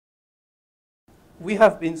we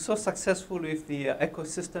have been so successful with the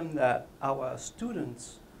ecosystem that our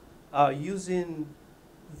students are using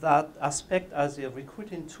that aspect as a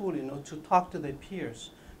recruiting tool, to talk to their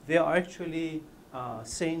peers. They are actually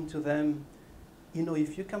saying to them,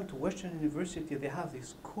 if you come to Western University, they have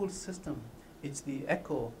this cool system. It's the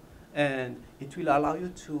Echo, and it will allow you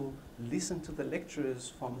to listen to the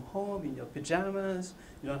lectures from home in your pajamas.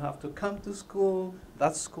 You don't have to come to school.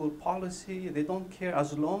 That's school policy. They don't care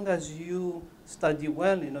as long as you study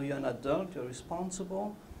well. You're an adult, you're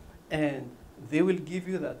responsible, and they will give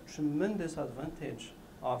you that tremendous advantage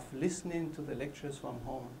of listening to the lectures from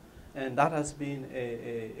home. And that has been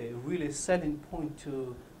a really selling point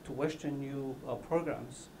to Western U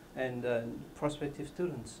programs and prospective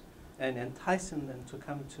students, and enticing them to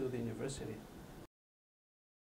come to the university.